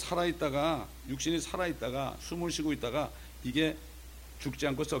이렇게 살아있다가 육신이 살아있다가 숨을 쉬고 있다가 이게 죽지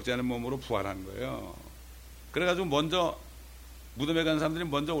않고 썩지 않은 몸으로 부활하는 거예요. 그래가지고 먼저 무덤에 간 사람들이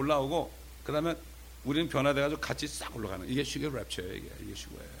먼저 올라오고 그 다음에 우리는 변화돼가지고 같이 싹 올라가는, 이게 시계 랩처예요. 이게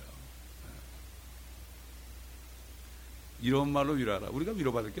시계예요. 이런 말로 위로하라. 우리가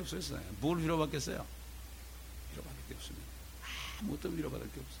위로받을 게 없어요. 뭘 위로받겠어요? 위로받을 게 없습니다. 아무것도 위로받을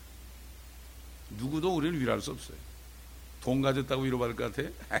게 없어요. 누구도 우리를 위로할 수 없어요. 돈 가졌다고 위로받을 것 같아?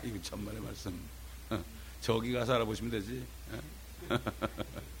 아이고 천만의 말씀. 저기 가서 알아보시면 되지.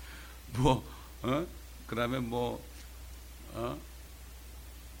 그 다음에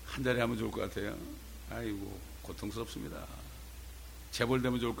한 자리 하면 좋을 것 같아요. 아이고 고통스럽습니다.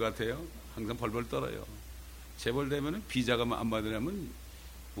 재벌되면 좋을 것 같아요. 항상 벌벌 떨어요. 재벌되면은 비자금 안 받으려면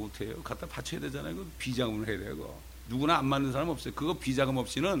못해요. 갖다 바쳐야 되잖아요. 그 비자금을 해야 되고. 누구나 안 맞는 사람 없어요. 그거 비자금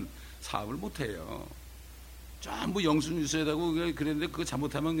없이는 사업을 못해요. 전부 영수증 주셔야 되고 그랬는데 그거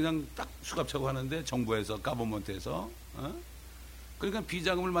잘못하면 그냥 딱 수갑차고 하는데 정부에서 가버먼트에서 그러니까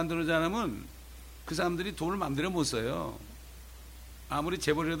비자금을 만들지 않으면 그 사람들이 돈을 마음대로 못 써요. 아무리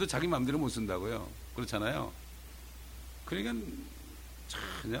재벌이라도 자기 마음대로 못 쓴다고요. 그렇잖아요. 그러니까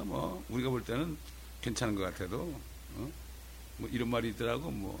그냥 뭐 우리가 볼 때는 괜찮은 것 같아도 뭐 이런 말이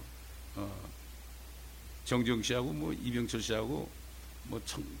있더라고. 뭐 정지영 씨하고 뭐 이병철 씨하고 뭐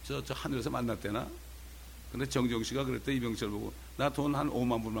저 하늘에서 만났대나. 근데 정지영 씨가 그랬대. 이병철 보고 나 돈 한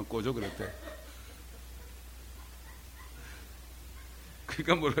 5만 불만 꿔줘 그랬대.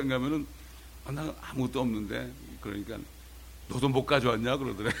 그러니까 뭐라는가 하면은 나 아무것도 없는데 그러니까 너도 못 가져왔냐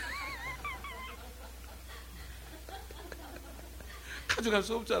그러더래. 가져갈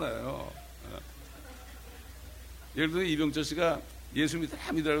수 없잖아요. 예를 들어 이병철 씨가 예수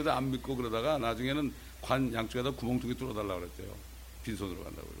믿으라고 안 믿고 그러다가 나중에는 관 양쪽에다 구멍통에 뚫어달라고 그랬대요. 빈손으로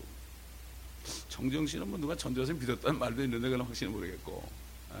간다고 그러고. 정지영 씨는 뭐 누가 전도사님 믿었다는 말도 있는데 그건 확실히 모르겠고.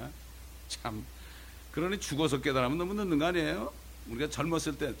 참 그러니 죽어서 깨달으면 너무 늦는 거 아니에요? 우리가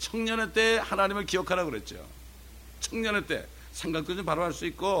젊었을 때 청년의 때 하나님을 기억하라고 그랬죠. 청년의 때 생각도 좀 바로 할 수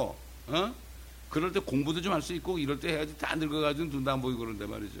있고 그럴 때 공부도 좀 할 수 있고 이럴 때 해야지. 다 늙어가지고 눈도 안 보이고 그러는데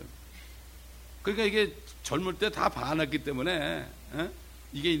말이죠. 그러니까 이게 젊을 때 다 봐놨기 때문에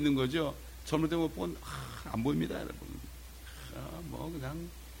이게 있는 거죠. 젊을 때 못 보면 안 보입니다 여러분. 뭐 그냥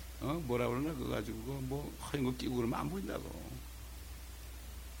뭐라 그러나 그거 가지고 뭐 허연 거 끼고 그러면 안 보인다고.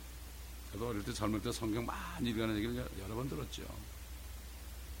 저도 어릴 때 젊을 때 성경 많이 읽어가는 얘기를 여러 번 들었죠.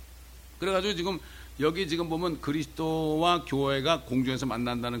 그래가지고 지금 여기 지금 보면 그리스도와 교회가 공중에서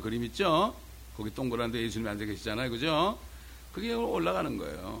만난다는 그림 있죠. 거기 동그란 데 예수님이 앉아 계시잖아요. 그죠? 그게 올라가는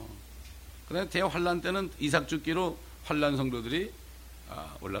거예요. 그다음에 대환란 때는 이삭 죽기로 환란 성도들이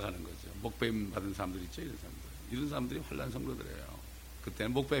올라가는 거죠. 목배임 받은 사람들 있죠. 이런 사람들이 환란 성도들이에요.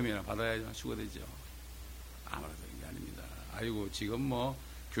 그때는 목배임이나 받아야지 수고되죠. 아무래도 이게 아닙니다. 아이고 지금 뭐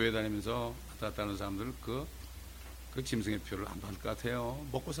교회 다니면서 왔다 갔다 하는 사람들 그 짐승의 표를 안 받을 것 같아요.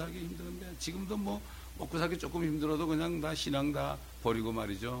 먹고 살기 힘드는데 지금도 뭐 먹고 살기 조금 힘들어도 그냥 다 신앙 다 버리고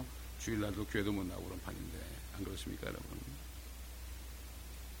말이죠. 주일날도 교회도 못 나오고 그런 판인데 안 그렇습니까 여러분?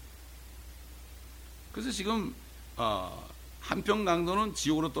 그래서 지금 한평 강도는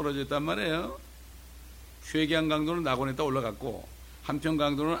지옥으로 떨어져 있단 말이에요. 회개한 강도는 낙원에다 올라갔고 한평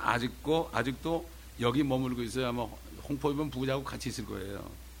강도는 아직도 여기 머물고 있어야 아마 홍포이번 부부자하고 같이 있을 거예요.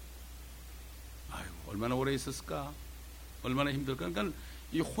 아이고 얼마나 오래 있었을까? 얼마나 힘들까? 그러니까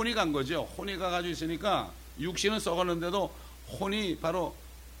이 혼이 간 거죠. 혼이 가가지고 있으니까 육신은 썩었는데도 혼이 바로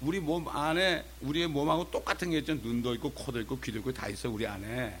우리 몸 안에 우리의 몸하고 똑같은 게 있죠. 눈도 있고 코도 있고 귀도 있고 다 있어 우리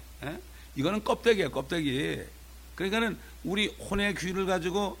안에. 이거는 껍데기예요, 껍데기. 그러니까는 우리 혼의 귀를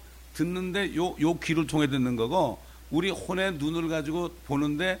가지고 듣는데 요 귀를 통해 듣는 거고 우리 혼의 눈을 가지고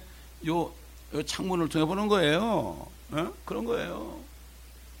보는데 요 창문을 통해 보는 거예요. 그런 거예요.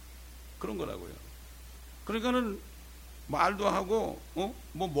 그런 거라고요. 그러니까는 말도 하고 뭐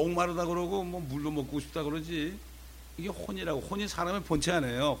목마르다 그러고 뭐 물도 먹고 싶다 그러지. 이게 혼이라고. 혼이 사람의 본체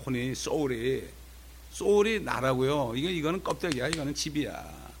아니에요. 혼이 소울이 나라고요. 이거는 껍데기야. 이거는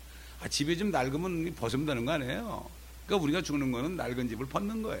집이야. 집이 좀 낡으면 벗으면 되는 거 아니에요. 그러니까 우리가 죽는 거는 낡은 집을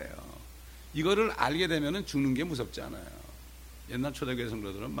벗는 거예요. 이거를 알게 되면은 죽는 게 무섭지 않아요. 옛날 초대교회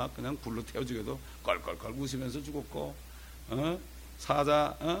성도들은 막 그냥 불로 태워 죽여도 껄껄껄 웃으면서 죽었고,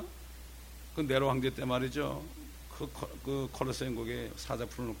 사자, 그 네로 황제 때 말이죠. 그 콜로세움 거기에 사자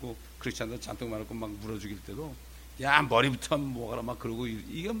풀어놓고 크리스찬들 잔뜩 많았고 막 물어 죽일 때도 야 머리부터 먹어라 막 그러고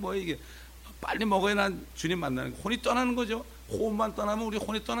이게 뭐야 이게 빨리 먹어야 난 주님 만나는 거. 혼이 떠나는 거죠. 호흡만 떠나면 우리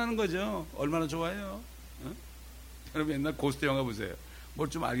혼이 떠나는 거죠. 얼마나 좋아요. 여러분 옛날 고스트 영화 보세요. 뭘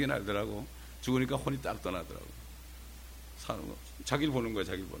좀 알긴 알더라고. 죽으니까 혼이 딱 떠나더라고. 사는 거. 자기를 보는 거야,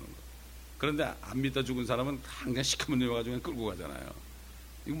 자기를 보는 거. 그런데 안 믿다 죽은 사람은 항상 시커먼 여 가지고 끌고 가잖아요.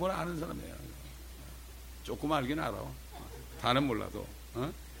 이거 뭘 아는 사람이에요. 조금 알긴 알아. 다는 몰라도.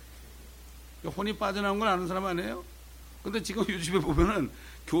 혼이 빠져나온 걸 아는 사람 아니에요? 근데 지금 요즘에 보면은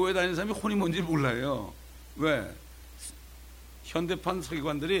교회 다니는 사람이 혼이 뭔지 몰라요. 왜? 현대판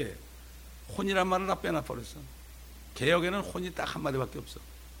서기관들이 혼이란 말을 다 빼놔버렸어. 개혁에는 혼이 딱 한마디밖에 없어.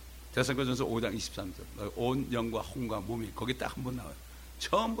 대사도전서 5장 23절. 온 영과 혼과 몸이 거기 딱 한 번 나와요.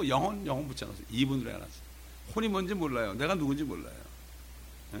 전부 영혼 붙여놨어요. 2분으로 해놨어요. 혼이 뭔지 몰라요. 내가 누군지 몰라요.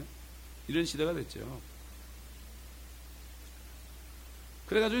 이런 시대가 됐죠.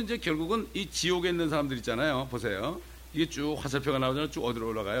 그래가지고 이제 결국은 이 지옥에 있는 사람들 있잖아요. 보세요. 이게 쭉 화살표가 나오잖아요. 쭉 어디로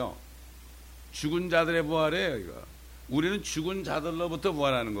올라가요? 죽은 자들의 부활이에요. 이거. 우리는 죽은 자들로부터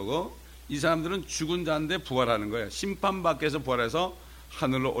부활하는 거고, 이 사람들은 죽은 자인데 부활하는 거예요. 심판 밖에서 부활해서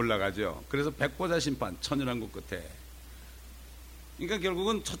하늘로 올라가죠. 그래서 백보자 심판, 천연왕국 끝에. 그러니까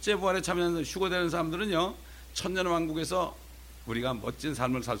결국은 첫째 부활에 참여하는 휴거되는 사람들은요, 천년왕국에서 우리가 멋진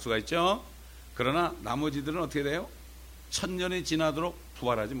삶을 살 수가 있죠. 그러나 나머지들은 어떻게 돼요? 천년이 지나도록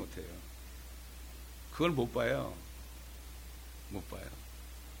부활하지 못해요. 그걸 못 봐요. 못 봐요.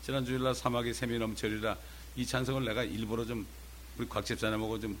 지난 주일날 사막에 샘이 넘쳐리라, 이 찬송을 내가 일부러 좀 우리 곽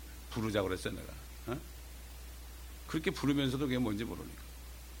집사님하고 좀 부르자고 그랬어요. 내가 그렇게 부르면서도 그게 뭔지 모르니까.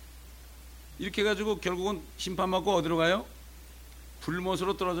 이렇게 해가지고 결국은 심판받고 어디로 가요?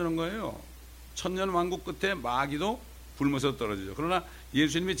 불못으로 떨어지는 거예요. 천년왕국 끝에 마귀도 불못으로 떨어지죠. 그러나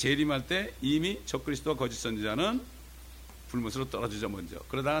예수님이 재림할 때 이미 적그리스도와 거짓 선지자는 불못으로 떨어지죠. 먼저.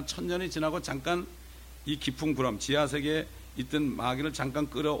 그러다가 천년이 지나고 잠깐 이 깊은 구름, 지하세계에 있던 마귀를 잠깐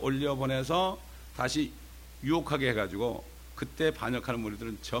끌어올려 보내서 다시 유혹하게 해가지고 그때 반역하는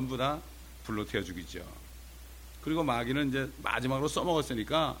무리들은 전부 다 불로 태워 죽이죠. 그리고 마귀는 이제 마지막으로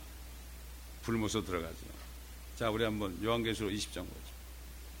써먹었으니까 불못으로 들어가죠. 자, 우리 한번 요한계시록 20장 보죠.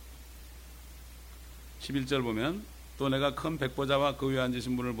 11절 보면, 또 내가 큰 백보자와 그 위에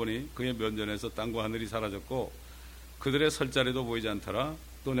앉으신 분을 보니 그의 면전에서 땅과 하늘이 사라졌고 그들의 설 자리도 보이지 않더라.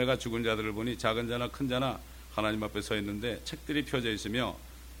 또 내가 죽은 자들을 보니 작은 자나 큰 자나 하나님 앞에 서 있는데 책들이 펴져 있으며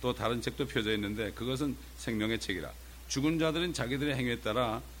또 다른 책도 펴져 있는데 그것은 생명의 책이라. 죽은 자들은 자기들의 행위에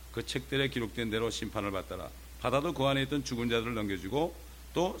따라 그 책들에 기록된 대로 심판을 받더라. 바다도 그 안에 있던 죽은 자들을 넘겨주고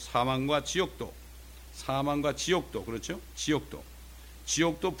또 사망과 지옥도, 그렇죠?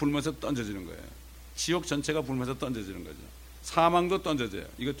 지옥도 불면서 던져지는 거예요. 지옥 전체가 불면서 던져지는 거죠. 사망도 던져져요.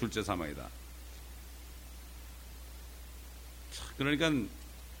 이거 둘째 사망이다. 그러니까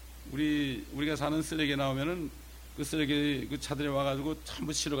우리가 사는 쓰레기 나오면은 그 쓰레기 그 차들이 와가지고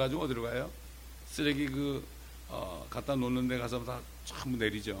전부 실어가지고 어디로 가요? 쓰레기 갖다 놓는 데 가서 다 전부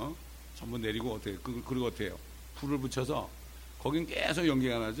내리죠. 전부 내리고 어떻게 그리고 어떻게 해요? 불을 붙여서 거긴 계속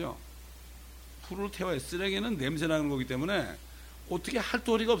연기가 나죠. 불을 태워요. 쓰레기는 냄새 나는 거기 때문에 어떻게 할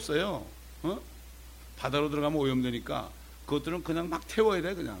도리가 없어요. 바다로 들어가면 오염되니까 그것들은 그냥 막 태워야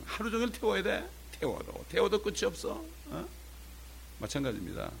돼. 그냥 하루 종일 태워야 돼. 태워도 끝이 없어.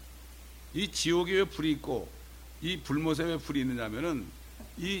 마찬가지입니다. 이 지옥에 왜 불이 있고 이 불못에 왜 불이 있느냐면은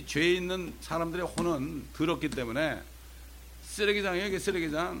이 죄에 있는 사람들의 혼은 더럽기 때문에 쓰레기장이에요. 이게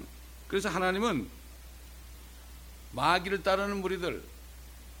쓰레기장. 그래서 하나님은 마귀를 따르는 무리들이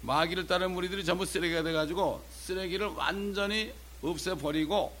전부 쓰레기가 돼가지고 쓰레기를 완전히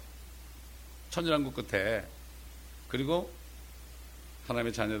없애버리고 천년왕국 끝에, 그리고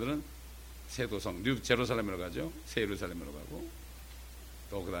하나님의 자녀들은 새 도성 뉴 제루살렘으로 가죠. 새 예루살렘으로 가고,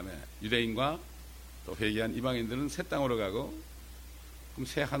 또 그 다음에 유대인과 또 회개한 이방인들은 새 땅으로 가고, 그럼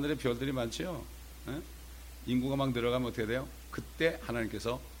새 하늘의 별들이 많죠. 인구가 막 늘어가면 어떻게 돼요? 그때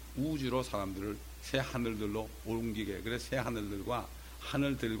하나님께서 우주로 사람들을 새 하늘들로 옮기게. 그래서 새 하늘들과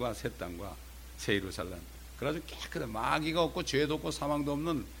하늘들과 새 땅과 새 예루살렘, 그래가지고 깨끗한 마귀가 없고 죄도 없고 사망도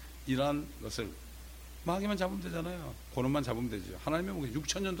없는 이러한 것을 마귀만 잡으면 되잖아요. 그놈만 잡으면 되죠. 하나님이 뭐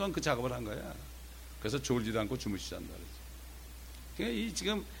 6,000년 동안 그 작업을 한 거야. 그래서 졸지도 않고 주무시지 않는다 그러죠. 그러니까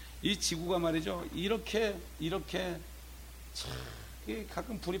지금 이 지구가 말이죠. 이렇게 참,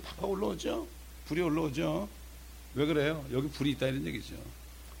 가끔 불이 팍팍 올라오죠. 불이 올라오죠. 왜 그래요? 여기 불이 있다 이런 얘기죠.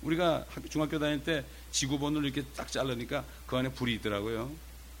 우리가 중학교 다닐 때 지구본을 이렇게 딱 자르니까 그 안에 불이 있더라고요.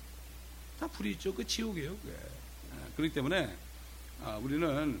 다 불이 있죠. 그 지옥이에요. 그게. 그렇기 때문에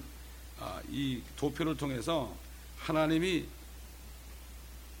우리는 이 도표를 통해서 하나님의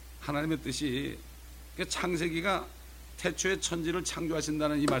뜻이, 창세기가 태초에 천지를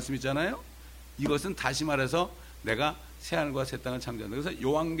창조하신다는 이 말씀 있잖아요. 이것은 다시 말해서 내가 새하늘과 새 땅을 창조한다. 그래서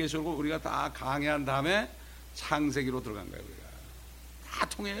요한계시록을 우리가 다 강해한 다음에 창세기로 들어간 거예요. 우리가 다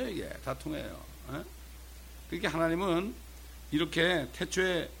통해요. 이게 다 통해요. 그러니까 하나님은 이렇게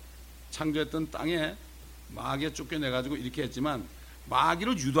태초에 창조했던 땅에 마귀에 쫓겨내가지고 이렇게 했지만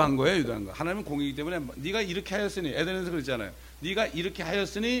마귀를 유도한 거예요. 유도한 거. 하나님은 공이기 때문에 네가 이렇게 하였으니, 에덴에서 그랬잖아요. 네가 이렇게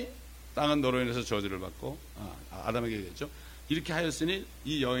하였으니 땅은 너로 인해서 저주를 받고, 아담에게 얘기했죠. 이렇게 하였으니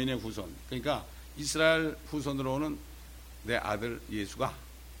이 여인의 후손, 그러니까 이스라엘 후손으로 오는 내 아들 예수가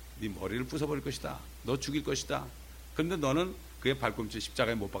네 머리를 부숴버릴 것이다. 너 죽일 것이다. 그런데 너는 그의 발꿈치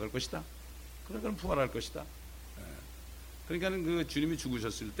십자가에 못 박을 것이다. 그러니까 부활할 것이다. 그러니까는 그 주님이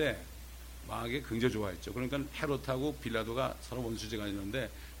죽으셨을 때 마귀가 굉장히 좋아했죠. 그러니까 헤롯하고 빌라도가 서로 원수지가 있는데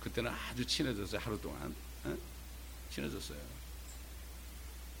그때는 아주 친해졌어요. 하루 동안 친해졌어요.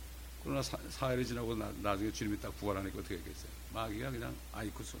 그러나 사흘이 지나고 나중에 주님이 딱 부활하니까 어떻게 했겠어요? 마귀가 그냥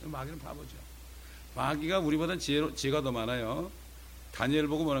아이쿠스. 마귀는 바보죠. 마귀가 우리보다 지혜가 더 많아요. 다니엘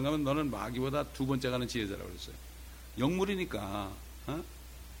보고 뭐라고 하면 너는 마귀보다 두 번째 가는 지혜자라고 그랬어요. 영물이니까.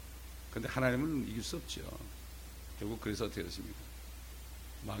 근데 하나님은 이길 수 없죠. 결국 그래서 어떻게 됐습니까?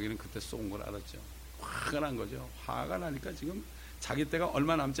 마귀는 그때 쏘은 걸 알았죠. 화가 난 거죠. 화가 나니까 지금 자기 때가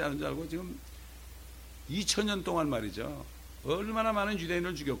얼마 남지 않은 줄 알고 지금 2000년 동안 말이죠. 얼마나 많은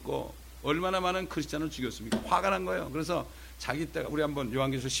유대인을 죽였고 얼마나 많은 크리스찬을 죽였습니까? 화가 난 거예요. 그래서 자기 때가, 우리 한번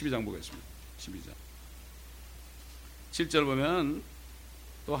요한계시록 12장 보겠습니다. 12장 7절 보면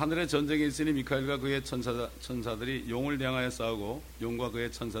또 하늘에 전쟁이 있으니 미카엘과 그의 천사들이 용을 향하여 싸우고 용과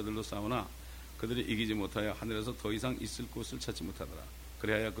그의 천사들로 싸우나 그들이 이기지 못하여 하늘에서 더 이상 있을 곳을 찾지 못하더라.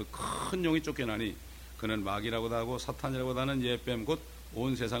 그래야 그 큰 용이 쫓겨나니 그는 마귀라고도 하고 사탄이라고도 하는 예뱀 곧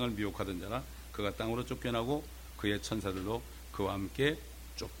온 세상을 미혹하던 자라. 그가 땅으로 쫓겨나고 그의 천사들도 그와 함께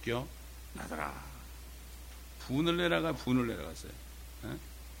쫓겨나더라. 분을 내려갔어요.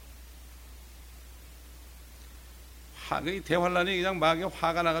 대환란이 그냥 마귀가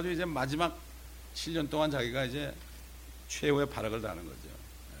화가 나가지고 이제 마지막 7년 동안 자기가 이제 최후의 발악을 다하는 거죠.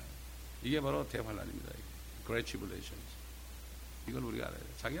 이게 바로 대환란입니다. Great Tribulation. 이걸 우리가 알아야 돼요.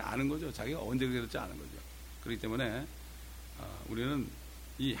 자기가 아는 거죠. 자기가 언제 그렇게 될지 아는 거죠. 그렇기 때문에 우리는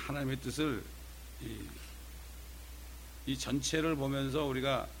이 하나님의 뜻을 이 전체를 보면서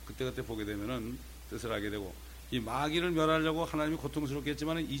우리가 그때그때 보게 되면은 뜻을 알게 되고, 이 마귀를 멸하려고 하나님이 고통스럽게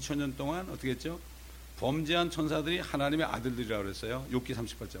했지만 2000년 동안 어떻게 했죠? 범죄한 천사들이 하나님의 아들들이라고 그랬어요. 욥기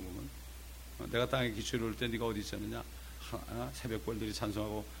 38장 보면 내가 땅에 기초를 올 때 네가 어디 있었느냐, 새벽벌들이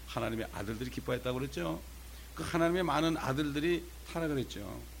찬송하고 하나님의 아들들이 기뻐했다고 그랬죠. 그 하나님의 많은 아들들이 타락을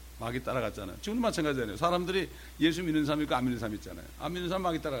했죠. 마귀 따라갔잖아요. 지금도 마찬가지잖아요. 사람들이 예수 믿는 사람 있고 안 믿는 사람 있잖아요. 안 믿는 사람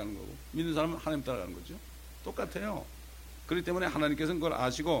마귀 따라가는 거고 믿는 사람은 하나님 따라가는 거죠. 똑같아요. 그렇기 때문에 하나님께서는 그걸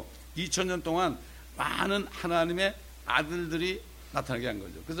아시고 2000년 동안 많은 하나님의 아들들이 나타나게 한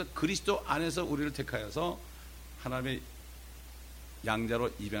거죠. 그래서 그리스도 안에서 우리를 택하여서 하나님의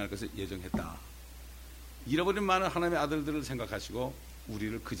양자로 입양할 것을 예정했다. 잃어버린 많은 하나님의 아들들을 생각하시고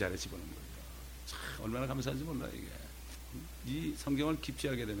우리를 그 자리에 집어넣는 거죠. 참 얼마나 감사한지 몰라요. 이게 이 성경을 깊이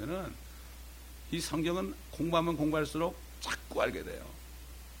알게 되면은 이 성경은 공부하면 공부할수록 자꾸 알게 돼요.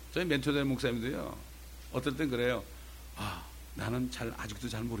 저희 멘토된 목사님도요, 어떨 땐 그래요. 나는 아직도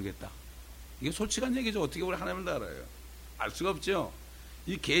잘 모르겠다. 이게 솔직한 얘기죠. 어떻게 우리 하나님을 다 알아요? 알 수가 없죠.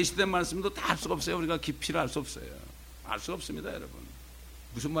 이 계시된 말씀도 다 알 수가 없어요. 우리가 깊이를 알 수 없어요. 알 수가 없습니다, 여러분.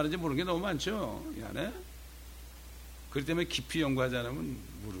 무슨 말인지 모르는 게 너무 많죠, 이 안에. 그렇기 때문에 깊이 연구하지 않으면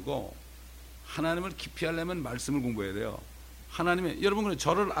모르고, 하나님을 깊이 하려면 말씀을 공부해야 돼요. 여러분, 그래,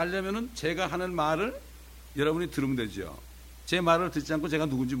 저를 알려면은 제가 하는 말을 여러분이 들으면 되죠. 제 말을 듣지 않고 제가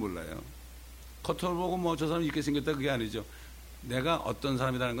누군지 몰라요. 겉으로 보고 저 사람이 이렇게 생겼다, 그게 아니죠. 내가 어떤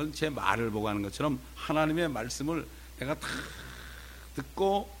사람이라는 건 제 말을 보고 하는 것처럼 하나님의 말씀을 내가 다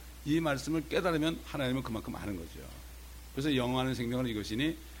듣고 이 말씀을 깨달으면 하나님은 그만큼 아는 거죠. 그래서 영원한 생명은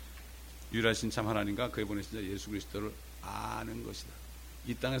이것이니 유일하신 참 하나님과 그의 보내신 자 예수 그리스도를 아는 것이다.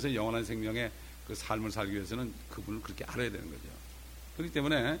 이 땅에서 영원한 생명의 그 삶을 살기 위해서는 그분을 그렇게 알아야 되는 거죠. 그렇기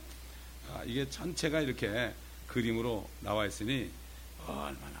때문에 이게 전체가 이렇게 그림으로 나와 있으니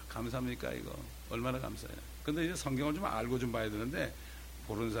얼마나 감사합니까? 이거 얼마나 감사해요. 근데 이제 성경을 좀 알고 좀 봐야 되는데,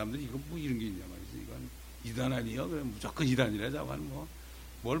 모르는 사람들이 이거 뭐 이런 게 있냐 말이지. 이건 이단 아니요? 그래 무조건 이단이래. 자관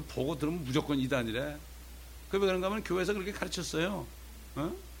뭘 보고 들으면 무조건 이단이래. 왜 그런가 하면 교회에서 그렇게 가르쳤어요.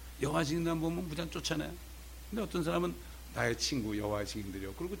 여호와 증인단 보면 무장 쫓아내. 근데 어떤 사람은 나의 친구 여호와의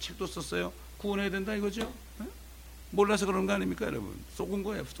증인들이요, 그리고 책도 썼어요. 구원해야 된다 이거죠. 몰라서 그런 거 아닙니까, 여러분? 속은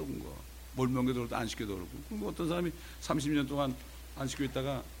거예요, 속은 거. 몰명교도 그렇고 안식교도 그렇고. 그리고 어떤 사람이 30년 동안 안식교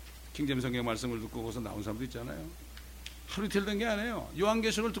있다가 킹제임 성경 말씀을 듣고 거기서 나온 사람도 있잖아요. 하루 이틀 된 게 아니에요.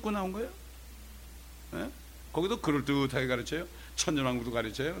 요한계시록을 듣고 나온 거예요. 거기도 그럴듯하게 가르쳐요. 천년왕국도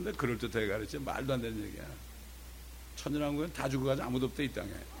가르쳐요. 근데 그럴듯하게 가르쳐요. 말도 안 되는 얘기야. 천년왕국은 다 죽어가지고 아무도 없대, 이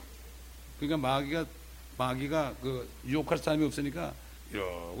땅에. 그러니까 마귀가 그 유혹할 사람이 없으니까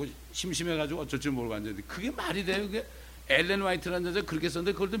이러고 심심해가지고 어쩔 줄 모르고 앉았는데, 그게 말이 돼요? 그게 엘렌 화이트라는 여자 그렇게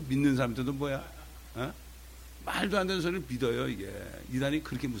썼는데 그걸 또 믿는 사람들은 뭐야? 말도 안 되는 소리를 믿어요. 이게 이단이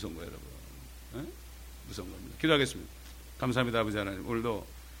그렇게 무서운 거예요, 여러분. 무서운 겁니다. 기도하겠습니다. 감사합니다, 아버지 하나님. 오늘도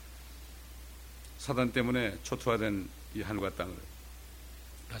사단 때문에 초토화된 이 하늘과 땅을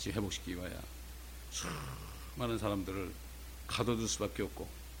다시 회복시키기 위하여 수많은 사람들을 가둬둘 수밖에 없고,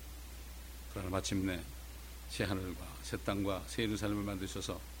 그러나 마침내 새 하늘과 새 땅과 새 예루살렘을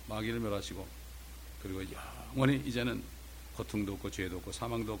만드셔서 마귀를 멸하시고, 그리고 영원히 이제는 고통도 없고 죄도 없고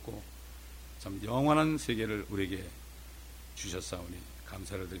사망도 없고 참 영원한 세계를 우리에게 주셨사오니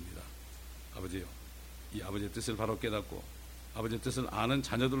감사를 드립니다. 아버지요, 이 아버지의 뜻을 바로 깨닫고 아버지의 뜻을 아는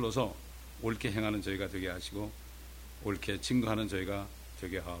자녀들로서 옳게 행하는 저희가 되게 하시고 옳게 증거하는 저희가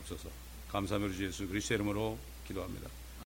되게 하옵소서. 감사하며 주 예수 그리스도의 이름으로 기도합니다.